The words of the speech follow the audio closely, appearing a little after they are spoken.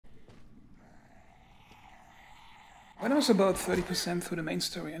When I was about 30% through the main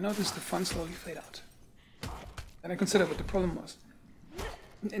story, I noticed the fun slowly fade out. And I considered what the problem was.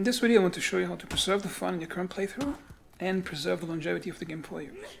 In this video I want to show you how to preserve the fun in your current playthrough and preserve the longevity of the game for you.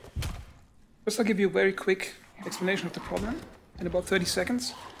 First I'll give you a very quick explanation of the problem in about 30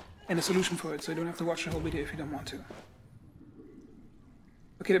 seconds and a solution for it, so you don't have to watch the whole video if you don't want to.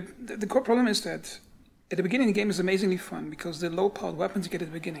 Okay, the core problem is that at the beginning the game is amazingly fun because the low-powered weapons you get at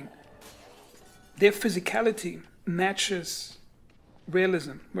the beginning, their physicality matches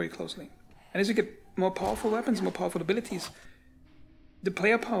realism very closely. And as you get more powerful weapons, more powerful abilities, the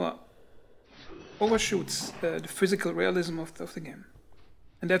player power overshoots the physical realism of the game.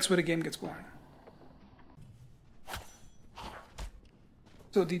 And that's where the game gets boring.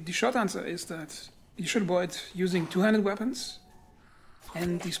 So the short answer is that you should avoid using two-handed weapons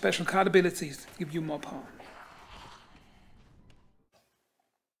and the special card abilities give you more power.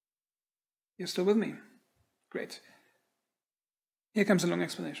 You're still with me? Great. Here comes a long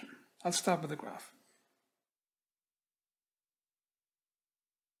explanation. I'll start with the graph.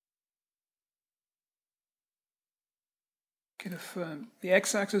 Okay, the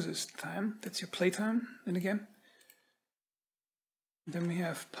x-axis is time, that's your playtime in the game. Then we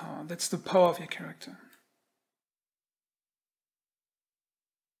have power, that's the power of your character.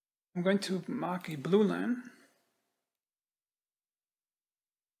 I'm going to mark a blue line.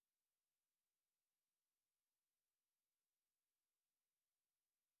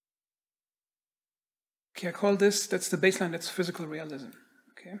 Okay, I call this, that's the baseline, that's physical realism.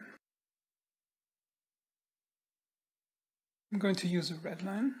 Okay. I'm going to use a red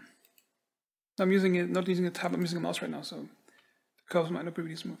line. I'm using it, not using a tab, I'm using a mouse right now, so the curves might not be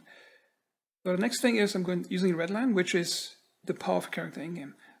really smooth. So the next thing is I'm using a red line, which is the power of a character in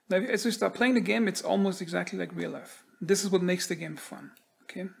game. Now, as you start playing the game, it's almost exactly like real life. This is what makes the game fun.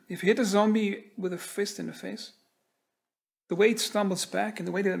 Okay? If you hit a zombie with a fist in the face, the way it stumbles back and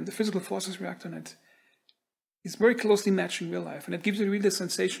the way the physical forces react on it is very closely matching real life, and it gives you really the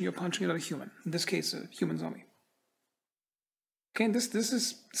sensation you're punching another human. In this case, a human zombie. Okay, and this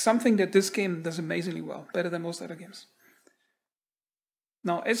is something that this game does amazingly well, better than most other games.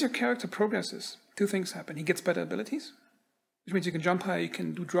 Now, as your character progresses, two things happen. He gets better abilities, which means you can jump higher, you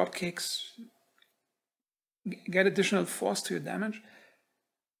can do drop kicks, get additional force to your damage,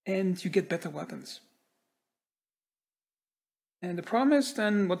 and you get better weapons. And the problem is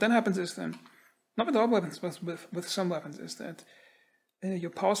then, what then happens is then, not with all weapons, but with some weapons, is that your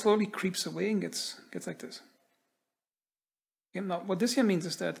power slowly creeps away and gets like this. Okay, now, what this here means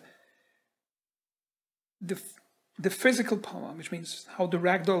is that the physical power, which means how the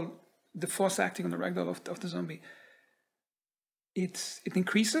ragdoll, the force acting on the ragdoll of the zombie, it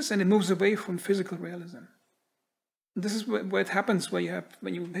increases and it moves away from physical realism. This is where it happens, when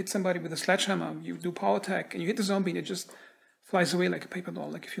you hit somebody with a sledgehammer, you do power attack, and you hit the zombie and it just flies away like a paper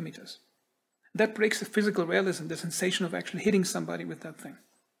doll, like a few meters. That breaks the physical realism, the sensation of actually hitting somebody with that thing.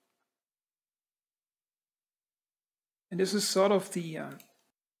 And this is sort of the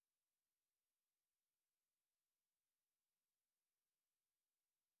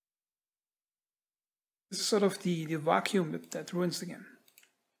vacuum that ruins the game.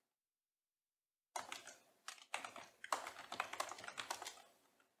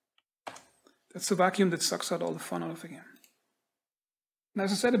 That's the vacuum that sucks out all the fun out of the game. Now,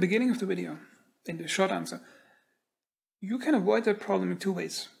 as I said at the beginning of the video, in the short answer, you can avoid that problem in two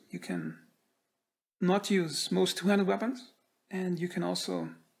ways. You can not use most two-handed weapons, and you can also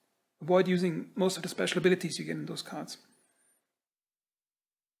avoid using most of the special abilities you get in those cards.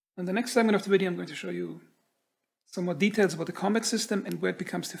 In the next segment of the video, I'm going to show you some more details about the combat system and where it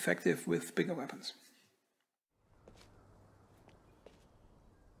becomes effective with bigger weapons.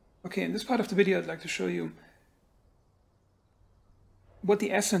 Okay, in this part of the video, I'd like to show you what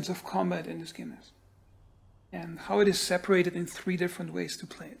the essence of combat in this game is, and how it is separated in three different ways to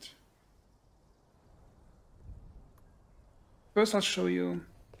play it. First, I'll show you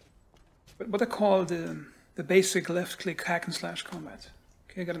what I call the basic left-click hack-and-slash combat.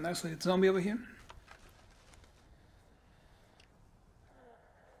 Okay, I got an isolated zombie over here.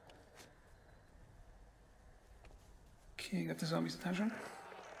 Okay, got the zombie's attention.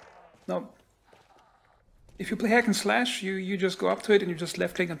 Now, if you play hack and slash, you just go up to it and you just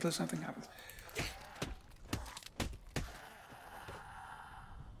left-click until something happens.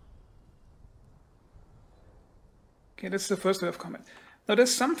 Okay, that's the first way of combat. Now,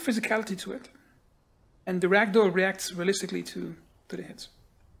 there's some physicality to it, and the ragdoll reacts realistically to the hits.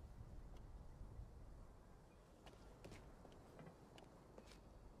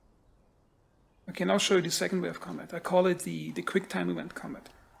 Okay, now I'll show you the second way of combat. I call it the quicktime event combat.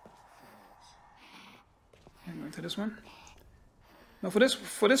 And go into this one. Now for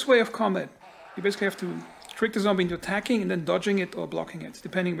this way of combat, you basically have to trick the zombie into attacking and then dodging it or blocking it,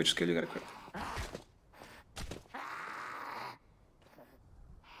 depending which skill you got equipped.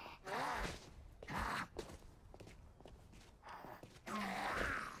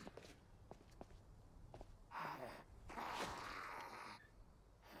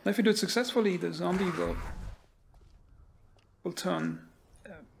 Now if you do it successfully, the zombie will turn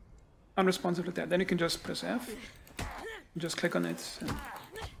unresponsive to that. Then you can just press F, and just click on it. And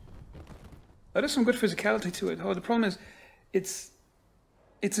there's some good physicality to it. However, the problem is, it's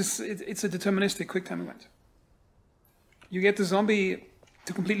a deterministic quicktime event. You get the zombie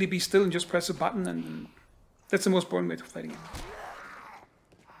to completely be still and just press a button, and that's the most boring way to fighting it.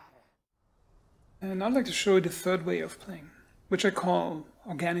 And I'd like to show you the third way of playing, which I call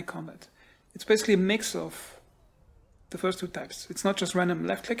organic combat. It's basically a mix of the first two types. It's not just random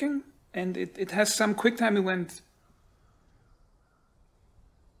left clicking, and it has some quicktime event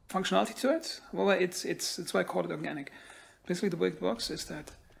functionality to it. Well, it's why I call it organic. Basically, the way it works is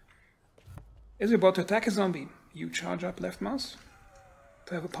that as you're about to attack a zombie, you charge up left mouse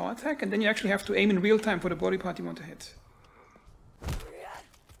to have a power attack, and then you actually have to aim in real time for the body part you want to hit.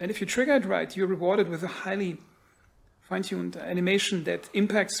 And if you trigger it right, you're rewarded with a highly fine-tuned animation that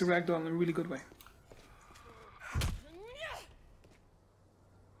impacts the ragdoll in a really good way.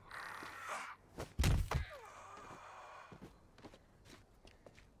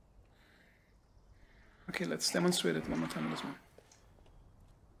 Okay, let's demonstrate it one more time on this one.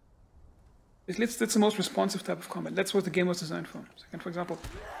 That's the most responsive type of combat. That's what the game was designed for. So I can, for example,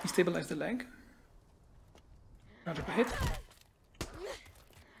 destabilize the leg, charge up a hit.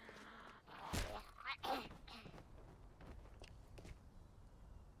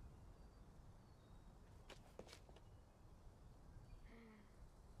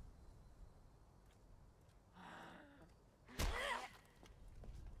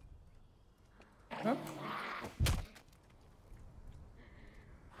 Up.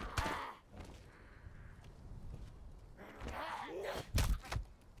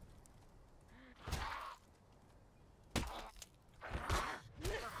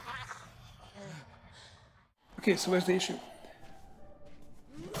 Okay, so where's the issue?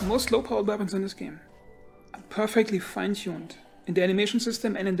 Most low-powered weapons in this game are perfectly fine-tuned in the animation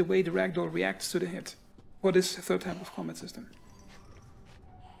system and in the way the ragdoll reacts to the hit for this third type of combat system.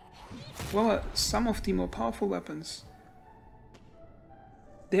 Well, some of the more powerful weapons,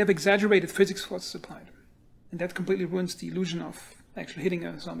 they have exaggerated physics forces applied, and that completely ruins the illusion of actually hitting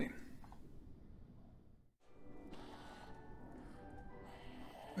a zombie.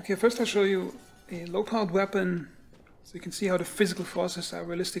 Okay, first I'll show you a low-powered weapon, so you can see how the physical forces are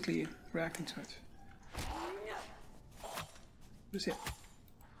realistically reacting to it. Just here.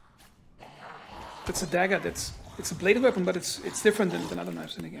 That's a dagger. It's a bladed weapon, but it's different than other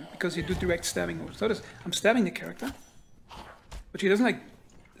knives in the game because you do direct stabbing moves. Notice I'm stabbing the character, but she doesn't like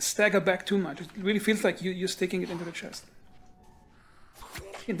stagger back too much. It really feels like you're sticking it into the chest.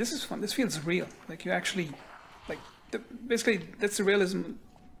 And this is fun. This feels real. Like you actually, basically that's the realism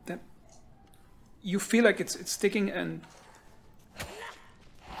that you feel like it's sticking. And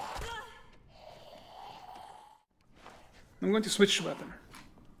I'm going to switch the weapon.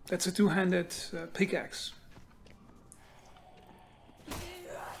 That's a two-handed pickaxe.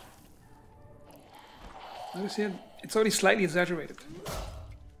 Notice here, it's already slightly exaggerated.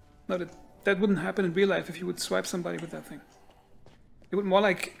 No, that wouldn't happen in real life if you would swipe somebody with that thing. It would more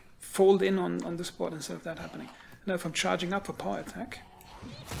like fold in on the spot instead of that happening. Now if I'm charging up for power attack,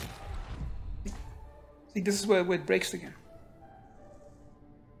 see, this is where it breaks again.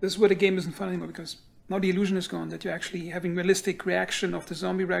 This is where the game isn't fun anymore, because now the illusion is gone that you're actually having realistic reaction of the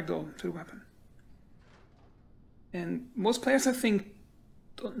zombie ragdoll to the weapon. And most players, I think,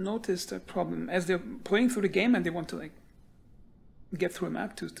 don't notice that problem as they're playing through the game and they want to get through a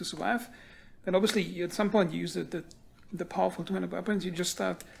map to survive. Then obviously at some point you use the powerful two-handed weapons. You just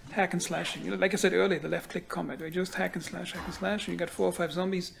start hack and slashing. You know, like I said earlier, the left-click combat, where you just hack and slash, and you got 4 or 5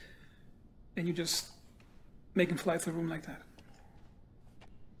 zombies, and you just make them fly through the room like that.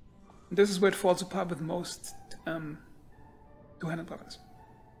 And this is where it falls apart with most two-handed weapons.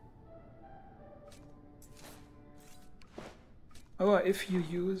 However, if you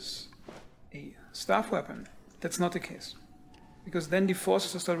use a staff weapon, that's not the case, because then the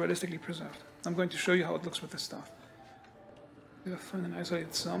forces are still realistically preserved. I'm going to show you how it looks with the staff. If I find an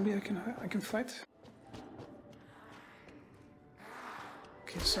isolated zombie I can fight.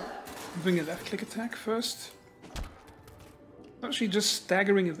 Okay, so I'm doing a left-click attack first. Actually, just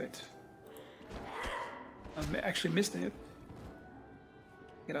staggering a bit. I actually missed the hit.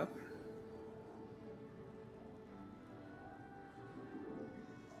 Get up.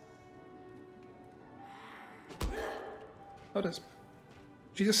 Notice,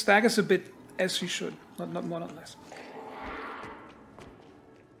 she just staggers a bit as she should, not more, not less.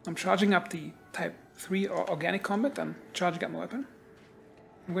 I'm charging up the type 3 or organic combat, I'm charging up my weapon.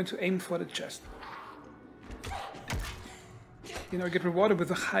 I'm going to aim for the chest. You know, I get rewarded with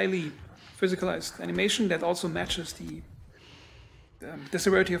a highly physicalized animation that also matches the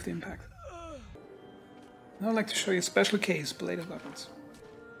severity of the impact. Now I'd like to show you a special case, bladed weapons.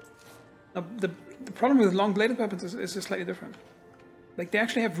 Now, the problem with long bladed weapons is slightly different. Like, they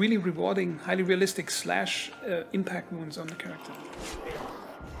actually have really rewarding, highly realistic slash impact wounds on the character.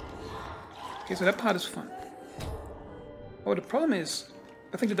 Okay, so that part is fun. Oh, the problem is,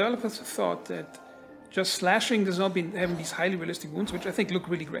 I think the developers thought that just slashing the zombie and having these highly realistic wounds, which I think look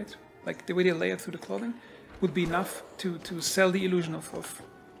really great, like the way they lay it through the clothing, would be enough to sell the illusion of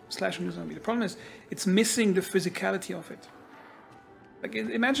slashing the zombie. The problem is, it's missing the physicality of it. Like,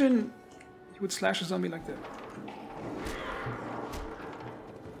 imagine you would slash a zombie like that.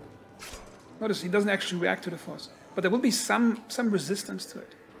 Notice he doesn't actually react to the force, but there will be some resistance to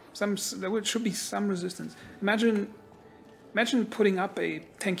it. Should be some resistance. Imagine putting up a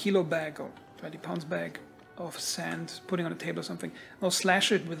 10-kilo bag or 20 pounds bag of sand, putting on a table or something. Or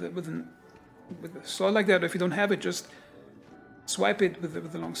slash it with a sword like that. Or if you don't have it, just swipe it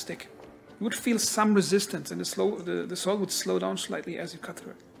with a long stick. You would feel some resistance, and the sword would slow down slightly as you cut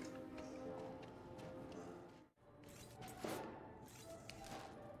through it.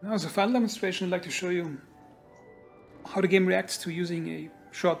 Now, as a final demonstration, I'd like to show you how the game reacts to using a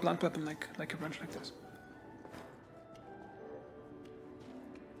short blunt weapon like a wrench like this.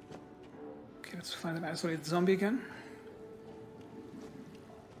 Okay, let's find an isolated zombie again.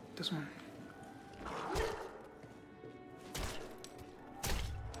 This one.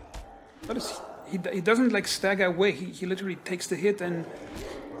 Notice he doesn't like stagger away. He literally takes the hit and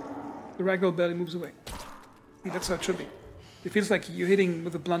the ragdoll barely moves away. See, that's how it should be. It feels like you're hitting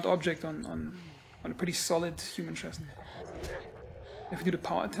with a blunt object on a pretty solid human chest. If you do the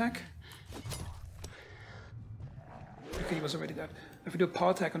power attack... Okay, he was already dead. If you do a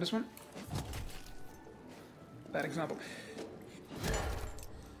power attack on this one... Bad example.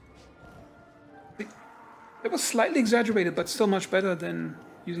 It was slightly exaggerated, but still much better than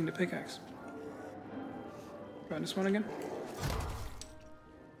using the pickaxe. Try this one again.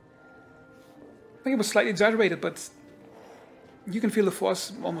 I think it was slightly exaggerated, but you can feel the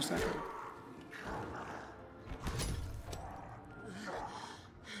force almost accurate.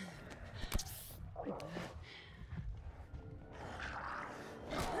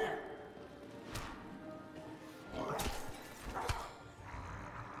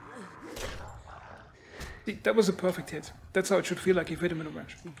 See, that was a perfect hit. That's how it should feel like if you hit him in a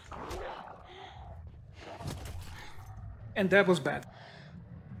wrench. And that was bad.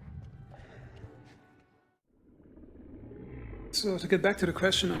 So to get back to the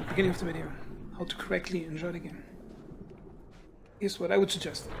question at the beginning of the video, how to correctly enjoy the game. Here's what I would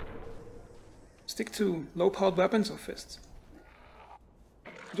suggest. Stick to low-powered weapons or fists.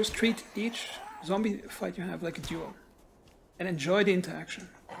 Just treat each zombie fight you have like a duel. And enjoy the interaction.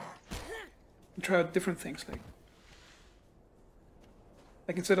 And try out different things, like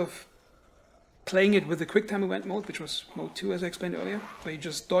instead of playing it with the quicktime event mode, which was mode 2 as I explained earlier, where you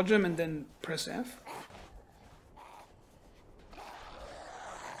just dodge them and then press F.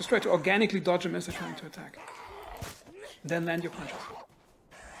 Just try to organically dodge them as they're trying to attack. Then land your punches.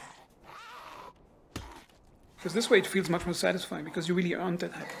 Because this way it feels much more satisfying, because you really earned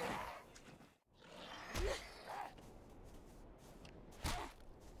that hack.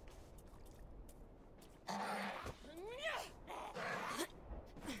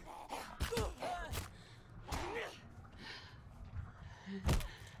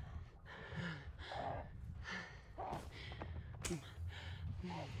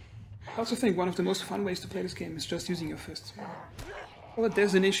 I also think one of the most fun ways to play this game is just using your fists. Well,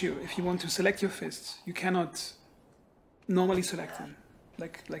 there's an issue. If you want to select your fists, you cannot normally select them,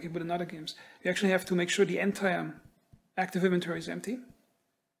 like it would in other games. You actually have to make sure the entire active inventory is empty,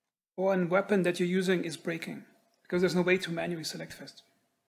 or a weapon that you're using is breaking, because there's no way to manually select fists.